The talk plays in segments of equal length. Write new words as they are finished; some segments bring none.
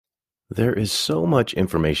There is so much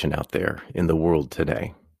information out there in the world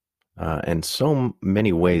today, and so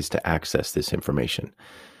many ways to access this information.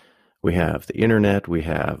 We have the internet, we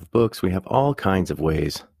have books, we have all kinds of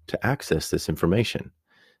ways to access this information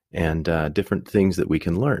and different things that we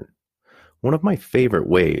can learn. One of my favorite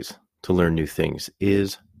ways to learn new things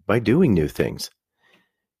is by doing new things.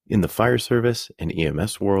 In the fire service and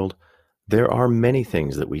EMS world, there are many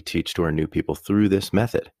things that we teach to our new people through this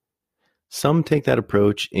method. Some take that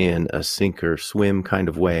approach in a sink or swim kind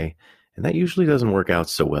of way, and that usually doesn't work out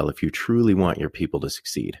so well if you truly want your people to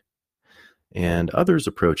succeed. And others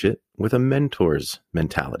approach it with a mentor's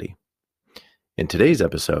mentality. In today's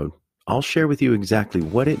episode, I'll share with you exactly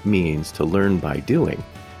what it means to learn by doing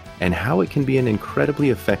and how it can be an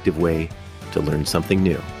incredibly effective way to learn something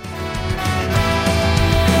new.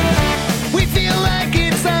 We feel like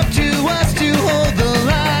it's up to us to hold the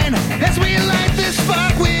line as we light this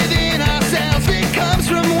spark within ourselves that comes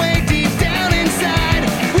from way deep down inside.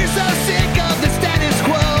 We're so sick of the status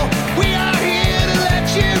quo. We are here to let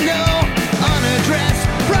you know. Unaddressed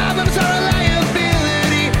problems are a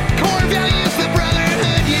liability. Core values, the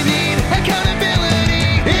brotherhood you need.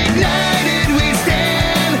 Accountability. Ignited we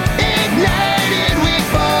stand. Ignited we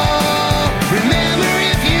fall. Remember,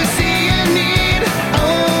 if you see a need,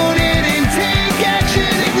 own it and take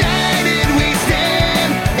action. Ignited we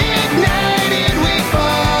stand. Ignited we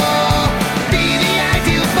fall. Be the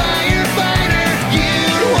ideal firefighter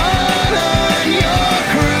you'd want on your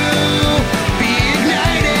crew. Be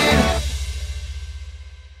ignited.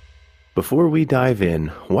 Before we dive in,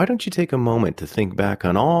 why don't you take a moment to think back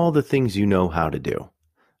on all the things you know how to do?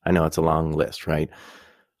 I know it's a long list, right?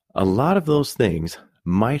 A lot of those things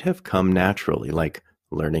might have come naturally, like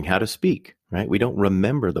learning how to speak, right? We don't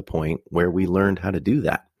remember the point where we learned how to do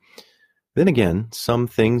that. Then again, some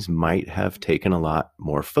things might have taken a lot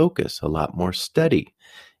more focus, a lot more study,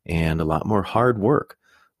 and a lot more hard work,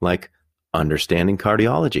 like understanding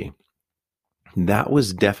cardiology. That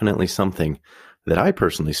was definitely something that I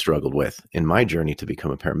personally struggled with in my journey to become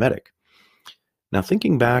a paramedic. Now,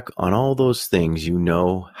 thinking back on all those things you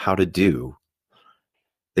know how to do,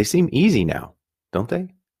 they seem easy now, don't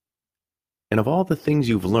they? And of all the things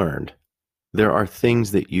you've learned, there are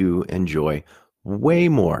things that you enjoy way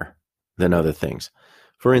more than other things.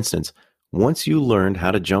 For instance, once you learned how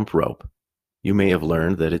to jump rope, you may have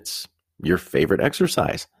learned that it's your favorite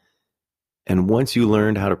exercise. And once you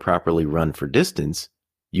learned how to properly run for distance,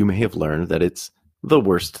 you may have learned that it's the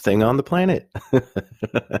worst thing on the planet.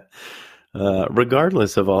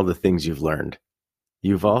 Regardless of all the things you've learned,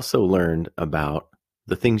 you've also learned about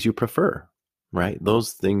the things you prefer, right?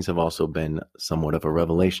 Those things have also been somewhat of a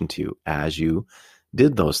revelation to you as you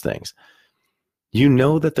did those things. You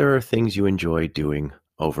know that there are things you enjoy doing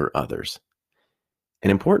over others. An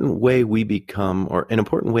important way we become, or an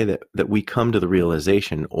important way that we come to the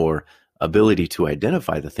realization or ability to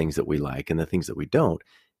identify the things that we like and the things that we don't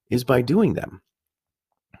is by doing them.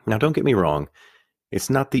 Now, don't get me wrong. It's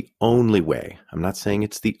not the only way. I'm not saying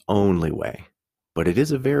it's the only way, but it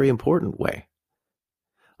is a very important way.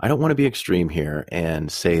 I don't want to be extreme here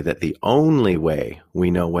and say that the only way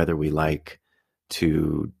we know whether we like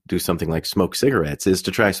to do something like smoke cigarettes is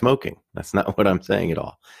to try smoking. That's not what I'm saying at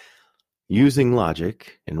all. Using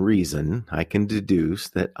logic and reason, I can deduce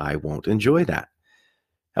that I won't enjoy that.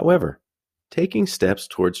 However, taking steps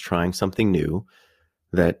towards trying something new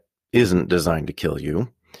that isn't designed to kill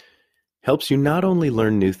you helps you not only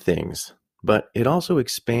learn new things, but it also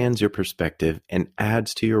expands your perspective and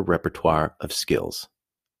adds to your repertoire of skills.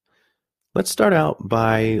 Let's start out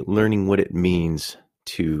by learning what it means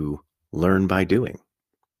to learn by doing,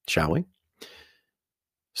 shall we?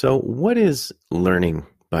 So, what is learning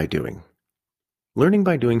by doing? Learning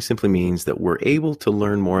by doing simply means that we're able to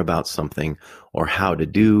learn more about something or how to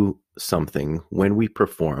do something when we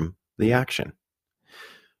perform the action.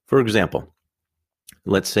 For example,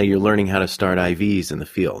 let's say you're learning how to start IVs in the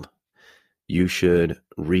field. You should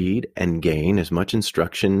read and gain as much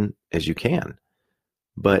instruction as you can.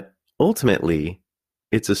 But ultimately,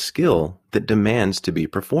 it's a skill that demands to be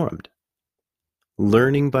performed.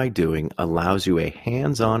 Learning by doing allows you a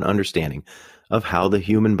hands-on understanding of how the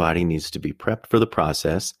human body needs to be prepped for the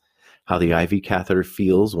process, how the IV catheter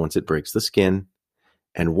feels once it breaks the skin,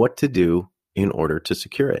 and what to do in order to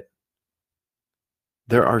secure it.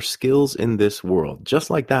 There are skills in this world, just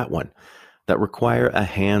like that one, that require a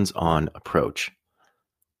hands-on approach.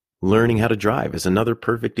 Learning how to drive is another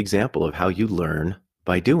perfect example of how you learn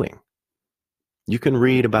by doing. You can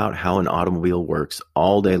read about how an automobile works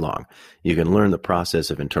all day long. You can learn the process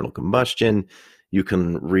of internal combustion. You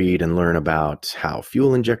can read and learn about how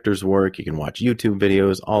fuel injectors work. You can watch YouTube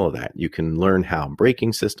videos, all of that. You can learn how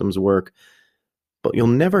braking systems work, but you'll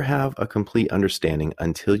never have a complete understanding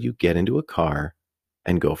until you get into a car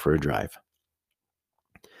and go for a drive.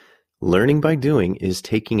 Learning by doing is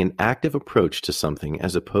taking an active approach to something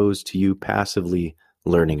as opposed to you passively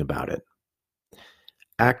learning about it.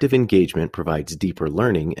 Active engagement provides deeper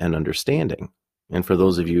learning and understanding. And for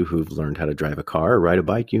those of you who've learned how to drive a car or ride a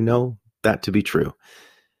bike, you know that to be true.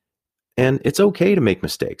 And it's okay to make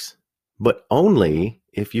mistakes, but only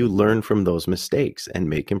if you learn from those mistakes and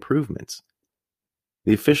make improvements.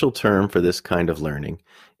 The official term for this kind of learning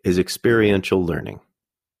is experiential learning.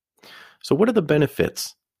 So what are the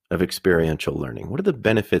benefits of experiential learning? What are the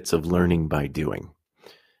benefits of learning by doing?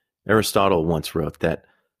 Aristotle once wrote that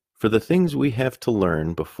for the things we have to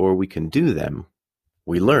learn before we can do them,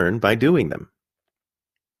 we learn by doing them.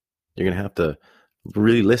 You're going to have to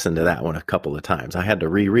really listen to that one a couple of times. I had to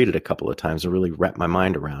reread it a couple of times to really wrap my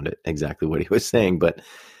mind around it, exactly what he was saying. But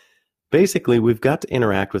basically, we've got to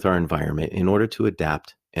interact with our environment in order to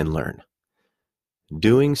adapt and learn.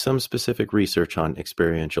 Doing some specific research on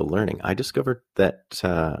experiential learning, I discovered that,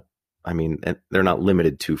 they're not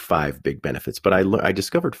limited to 5 big benefits, but I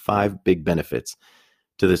discovered 5 big benefits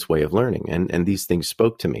to this way of learning. And these things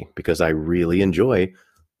spoke to me because I really enjoy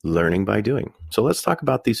learning by doing. So let's talk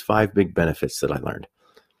about these 5 big benefits that I learned.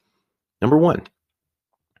 Number 1,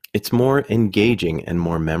 it's more engaging and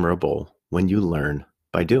more memorable when you learn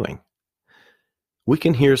by doing. We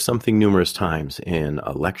can hear something numerous times in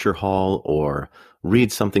a lecture hall or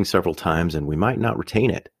read something several times and we might not retain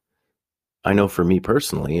it. I know for me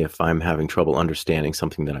personally, if I'm having trouble understanding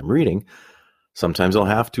something that I'm reading, sometimes I'll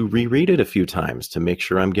have to reread it a few times to make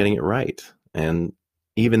sure I'm getting it right. And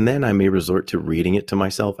even then, I may resort to reading it to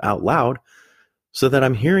myself out loud so that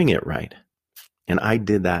I'm hearing it right. And I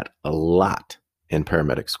did that a lot in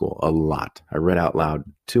paramedic school, a lot. I read out loud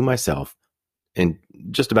to myself in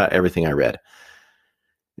just about everything I read.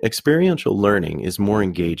 Experiential learning is more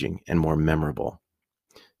engaging and more memorable.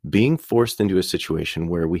 Being forced into a situation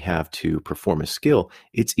where we have to perform a skill,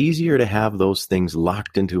 it's easier to have those things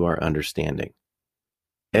locked into our understanding.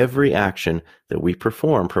 Every action that we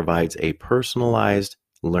perform provides a personalized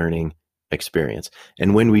learning experience.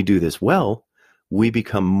 And when we do this well, we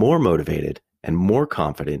become more motivated and more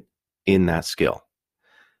confident in that skill.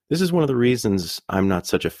 This is one of the reasons I'm not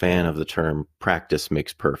such a fan of the term practice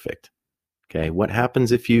makes perfect. Okay, what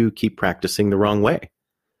happens if you keep practicing the wrong way?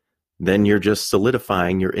 Then you're just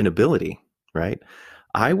solidifying your inability, right?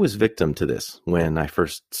 I was victim to this when I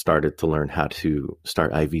first started to learn how to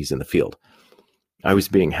start IVs in the field. I was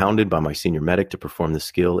being hounded by my senior medic to perform the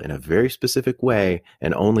skill in a very specific way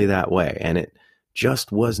and only that way, and it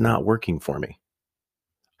just was not working for me.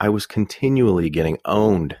 I was continually getting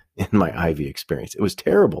owned in my IV experience. It was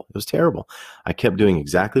terrible. It was terrible. I kept doing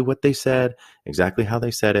exactly what they said, exactly how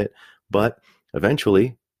they said it, but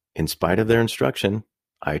eventually, in spite of their instruction,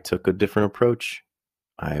 I took a different approach.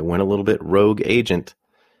 I went a little bit rogue agent,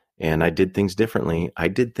 and I did things differently. I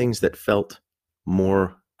did things that felt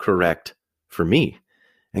more correct for me.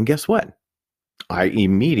 And guess what? I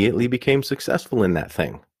immediately became successful in that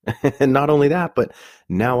thing. And not only that, but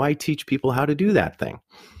now I teach people how to do that thing.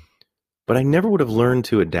 But I never would have learned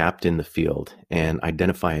to adapt in the field and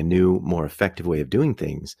identify a new, more effective way of doing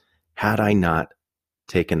things had I not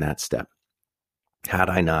taken that step, had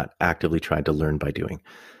I not actively tried to learn by doing.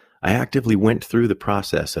 I actively went through the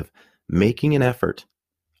process of making an effort,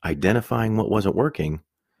 identifying what wasn't working,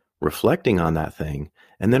 reflecting on that thing,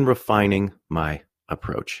 and then refining my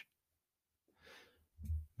approach.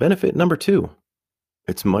 Benefit number 2,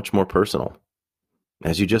 it's much more personal.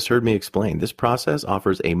 As you just heard me explain, this process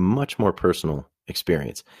offers a much more personal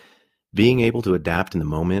experience. Being able to adapt in the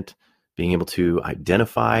moment, being able to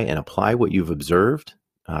identify and apply what you've observed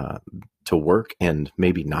to work and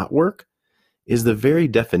maybe not work is the very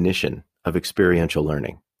definition of experiential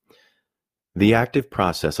learning. The active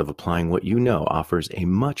process of applying what you know offers a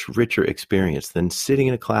much richer experience than sitting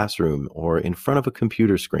in a classroom or in front of a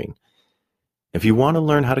computer screen. If you want to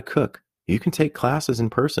learn how to cook, you can take classes in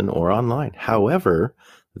person or online. However,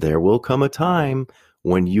 there will come a time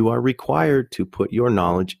when you are required to put your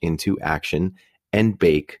knowledge into action and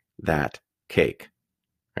bake that cake,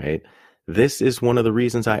 right? This is one of the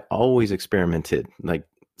reasons I always experimented. Like,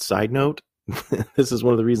 side note, this is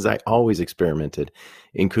one of the reasons I always experimented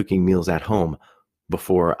in cooking meals at home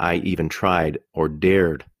before I even tried or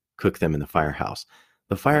dared cook them in the firehouse.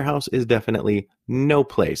 The firehouse is definitely no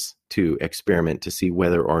place to experiment to see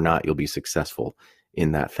whether or not you'll be successful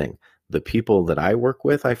in that thing. The people that I work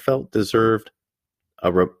with, I felt deserved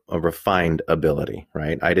a refined ability,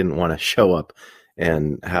 right? I didn't want to show up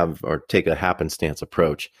and take a happenstance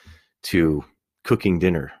approach to cooking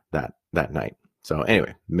dinner that night. So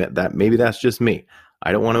anyway, maybe that's just me.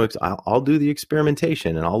 I don't want to, I'll do the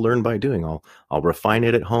experimentation and I'll learn by doing. I'll refine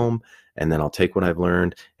it at home, and then I'll take what I've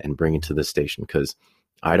learned and bring it to the station, because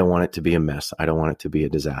I don't want it to be a mess. I don't want it to be a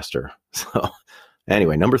disaster. So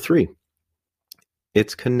anyway, number 3,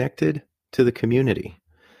 it's connected to the community.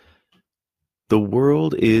 The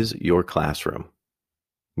world is your classroom.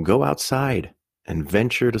 Go outside and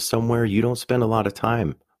venture to somewhere you don't spend a lot of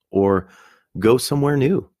time, or go somewhere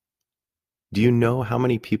new. Do you know how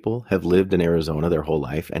many people have lived in Arizona their whole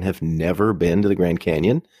life and have never been to the Grand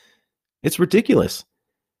Canyon? It's ridiculous.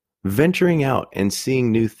 Venturing out and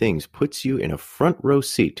seeing new things puts you in a front row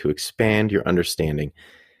seat to expand your understanding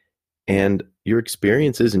and your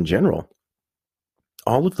experiences in general.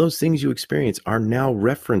 All of those things you experience are now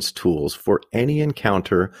reference tools for any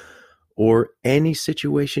encounter or any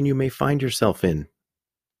situation you may find yourself in.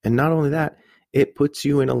 And not only that, it puts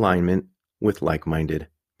you in alignment with like-minded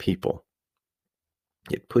people.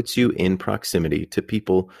 It puts you in proximity to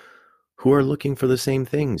people who are looking for the same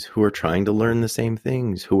things, who are trying to learn the same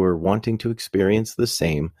things, who are wanting to experience the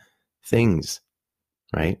same things,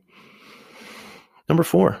 right? Number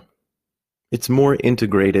 4, it's more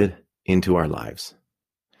integrated into our lives.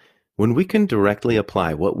 When we can directly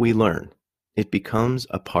apply what we learn, it becomes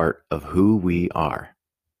a part of who we are.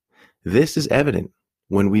 This is evident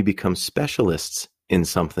when we become specialists in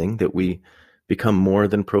something that we become more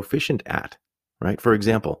than proficient at, right? For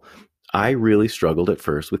example, I really struggled at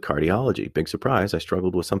first with cardiology. Big surprise, I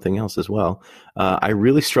struggled with something else as well. I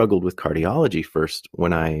really struggled with cardiology first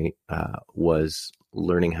when I was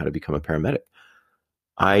learning how to become a paramedic.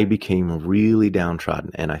 I became really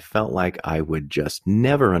downtrodden, and I felt like I would just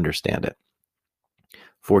never understand it.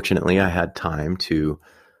 Fortunately, I had time to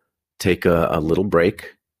take a little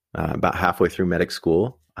break. About halfway through medic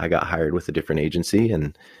school, I got hired with a different agency,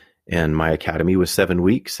 and my academy was 7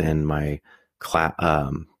 weeks, and my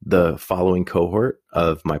the following cohort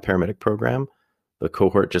of my paramedic program, the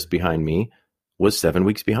cohort just behind me, was 7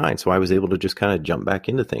 weeks behind. So I was able to just kind of jump back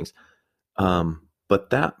into things.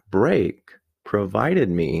 But that break provided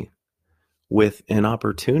me with an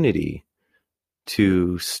opportunity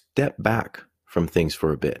to step back from things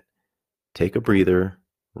for a bit, take a breather,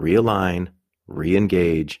 realign,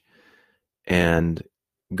 re-engage, and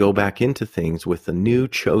go back into things with a new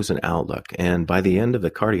chosen outlook. And by the end of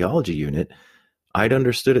the cardiology unit, I'd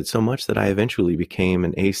understood it so much that I eventually became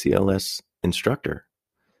an ACLS instructor,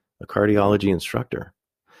 a cardiology instructor.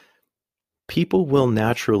 People will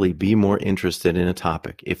naturally be more interested in a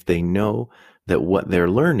topic if they know that what they're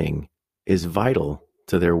learning is vital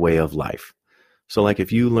to their way of life. So like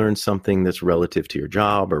if you learn something that's relative to your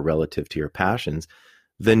job or relative to your passions,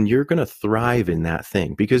 then you're going to thrive in that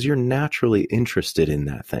thing because you're naturally interested in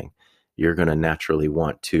that thing. You're going to naturally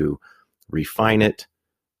want to refine it,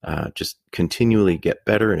 just continually get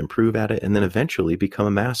better and improve at it, and then eventually become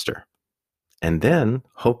a master. And then,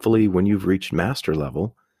 hopefully, when you've reached master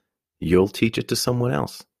level, you'll teach it to someone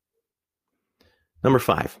else. Number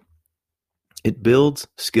 5, it builds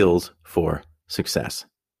skills for success.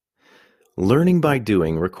 Learning by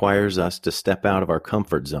doing requires us to step out of our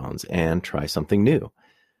comfort zones and try something new.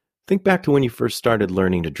 Think back to when you first started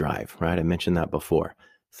learning to drive, right? I mentioned that before.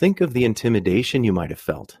 Think of the intimidation you might have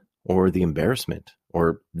felt, or the embarrassment,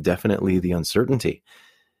 or definitely the uncertainty.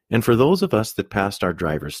 And for those of us that passed our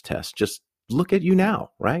driver's test, just look at you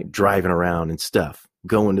now, right? Driving around and stuff,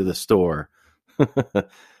 going to the store,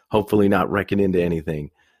 hopefully not wrecking into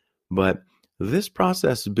anything. But this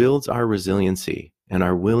process builds our resiliency and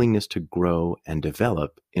our willingness to grow and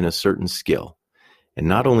develop in a certain skill. And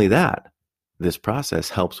not only that, this process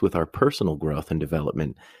helps with our personal growth and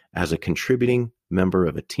development as a contributing member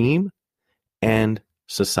of a team and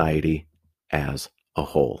society as a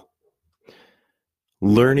whole.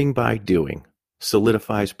 Learning by doing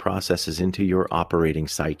solidifies processes into your operating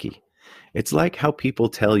psyche. It's like how people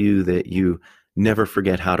tell you that you never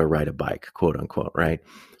forget how to ride a bike, quote unquote, right?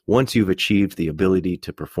 Once you've achieved the ability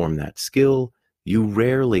to perform that skill, you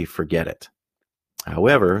rarely forget it.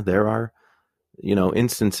 However, there are,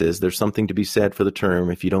 instances, there's something to be said for the term,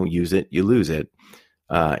 if you don't use it, you lose it.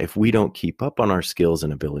 If we don't keep up on our skills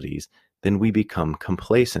and abilities, then we become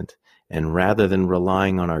complacent. And rather than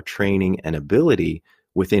relying on our training and ability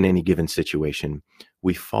within any given situation,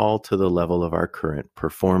 we fall to the level of our current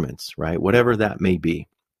performance, right? Whatever that may be.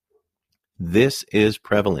 This is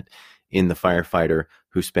prevalent in the firefighter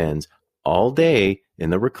who spends all day in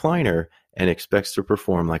the recliner and expects to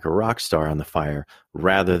perform like a rock star on the fire,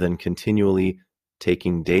 rather than continually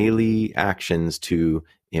taking daily actions to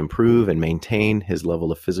improve and maintain his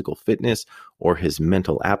level of physical fitness or his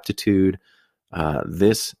mental aptitude.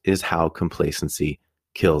 This is how complacency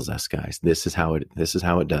kills us, guys. This is how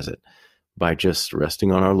it does it, by just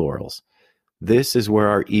resting on our laurels. This is where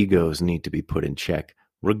our egos need to be put in check,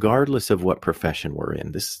 regardless of what profession we're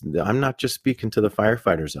in. I'm not just speaking to the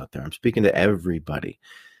firefighters out there. I'm speaking to everybody.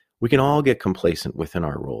 We can all get complacent within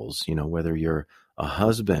our roles, whether you're a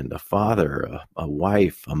husband, a father, a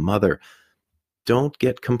wife, a mother. Don't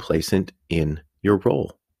get complacent in your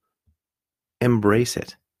role. Embrace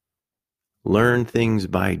it. Learn things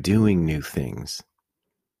by doing new things.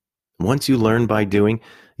 Once you learn by doing,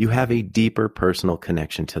 you have a deeper personal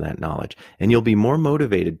connection to that knowledge, and you'll be more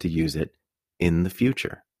motivated to use it in the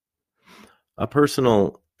future. A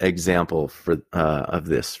personal example of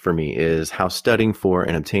this for me is how studying for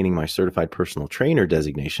and obtaining my certified personal trainer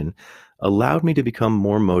designation allowed me to become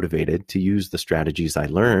more motivated to use the strategies I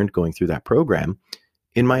learned going through that program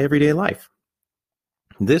in my everyday life.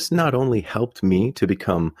 This not only helped me to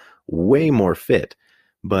become way more fit,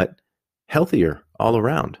 but healthier all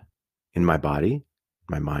around in my body,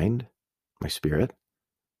 my mind, my spirit.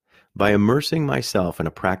 By immersing myself in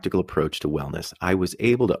a practical approach to wellness, I was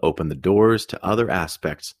able to open the doors to other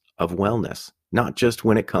aspects of wellness, not just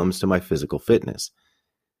when it comes to my physical fitness.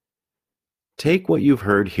 Take what you've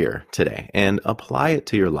heard here today and apply it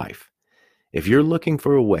to your life. If you're looking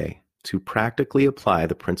for a way to practically apply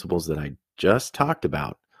the principles that I just talked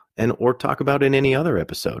about or talk about in any other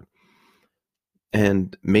episode,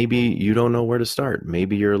 and maybe you don't know where to start,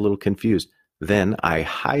 maybe you're a little confused, then I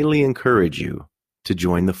highly encourage you to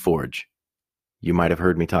join the Forge. You might have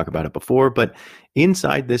heard me talk about it before, but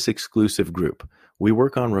inside this exclusive group, we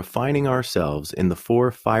work on refining ourselves in the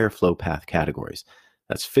 4 fire flow path categories.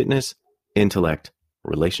 That's fitness, intellect,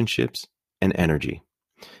 relationships, and energy.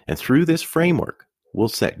 And through this framework, we'll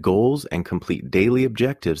set goals and complete daily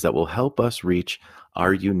objectives that will help us reach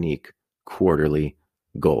our unique quarterly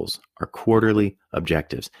goals, our quarterly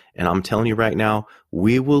objectives. And I'm telling you right now,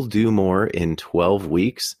 we will do more in 12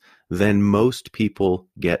 weeks than most people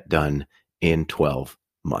get done in 12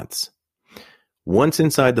 months. Once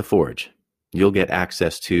inside the Forge, you'll get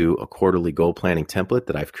access to a quarterly goal planning template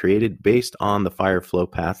that I've created based on the fire flow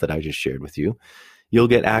path that I just shared with you. You'll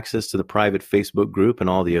get access to the private Facebook group and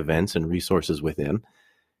all the events and resources within.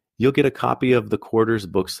 You'll get a copy of the quarter's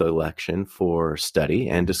book selection for study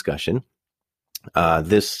and discussion.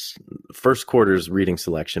 This first quarter's reading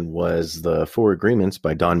selection was The 4 Agreements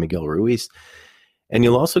by Don Miguel Ruiz. And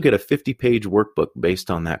you'll also get a 50-page workbook based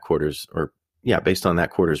on that quarter's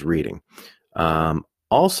reading.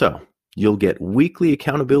 Also, you'll get weekly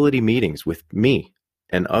accountability meetings with me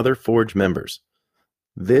and other Forge members.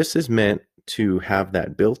 This is meant to have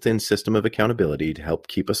that built-in system of accountability to help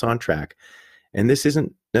keep us on track. And this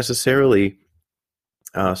isn't necessarily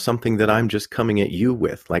something that I'm just coming at you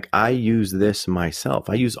with. Like, I use this myself.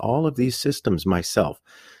 I use all of these systems myself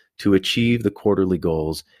to achieve the quarterly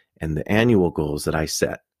goals and the annual goals that I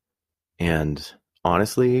set. And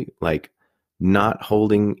honestly, like, not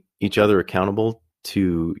holding each other accountable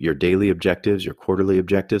to your daily objectives, your quarterly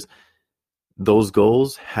objectives, those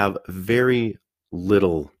goals have very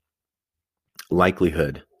little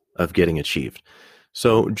likelihood of getting achieved.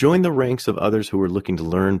 So join the ranks of others who are looking to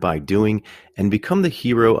learn by doing and become the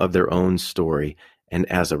hero of their own story. And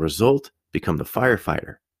as a result, become the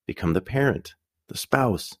firefighter, become the parent, the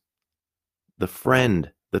spouse, the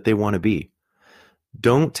friend that they want to be.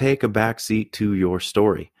 Don't take a backseat to your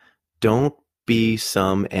story. Don't be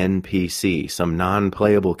some NPC, some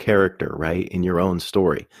non-playable character, right, in your own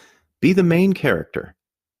story. Be the main character.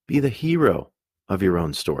 Be the hero of your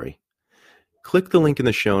own story. Click the link in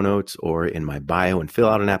the show notes or in my bio and fill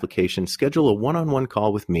out an application. Schedule a one-on-one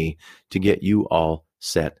call with me to get you all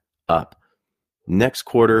set up. Next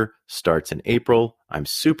quarter starts in April. I'm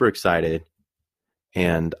super excited,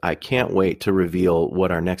 and I can't wait to reveal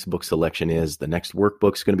what our next book selection is. The next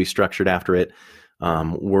workbook's going to be structured after it.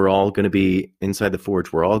 We're all going to be inside the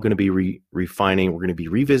Forge. We're all going to be refining. We're going to be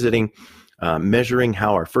revisiting, measuring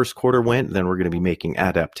how our first quarter went. Then we're going to be making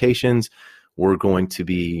adaptations. We're going to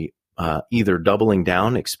be either doubling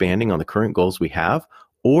down, expanding on the current goals we have,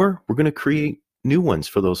 or we're going to create new ones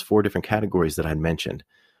for those 4 different categories that I mentioned.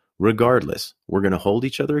 Regardless, we're going to hold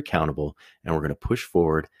each other accountable, and we're going to push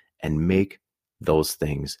forward and make those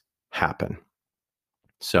things happen.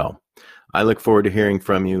 So I look forward to hearing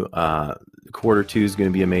from you. Quarter 2 is going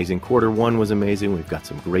to be amazing. Quarter 1 was amazing. We've got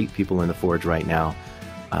some great people in the Forge right now.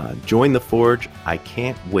 Join the Forge. I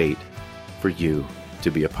can't wait for you to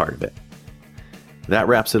be a part of it. That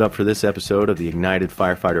wraps it up for this episode of the Ignited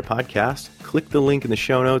Firefighter Podcast. Click the link in the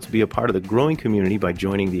show notes. Be a part of the growing community by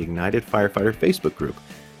joining the Ignited Firefighter Facebook group.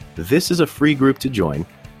 This is a free group to join.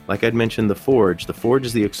 Like I'd mentioned, the Forge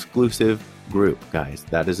is the exclusive group, guys.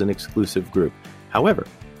 That is an exclusive group. However,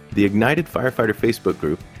 the Ignited Firefighter Facebook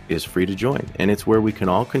group is free to join, and it's where we can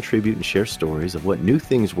all contribute and share stories of what new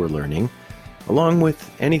things we're learning, along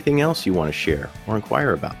with anything else you want to share or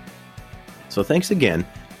inquire about. So thanks again,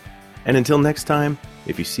 and until next time,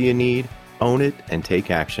 if you see a need, own it and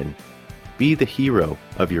take action. Be the hero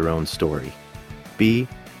of your own story. Be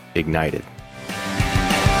ignited.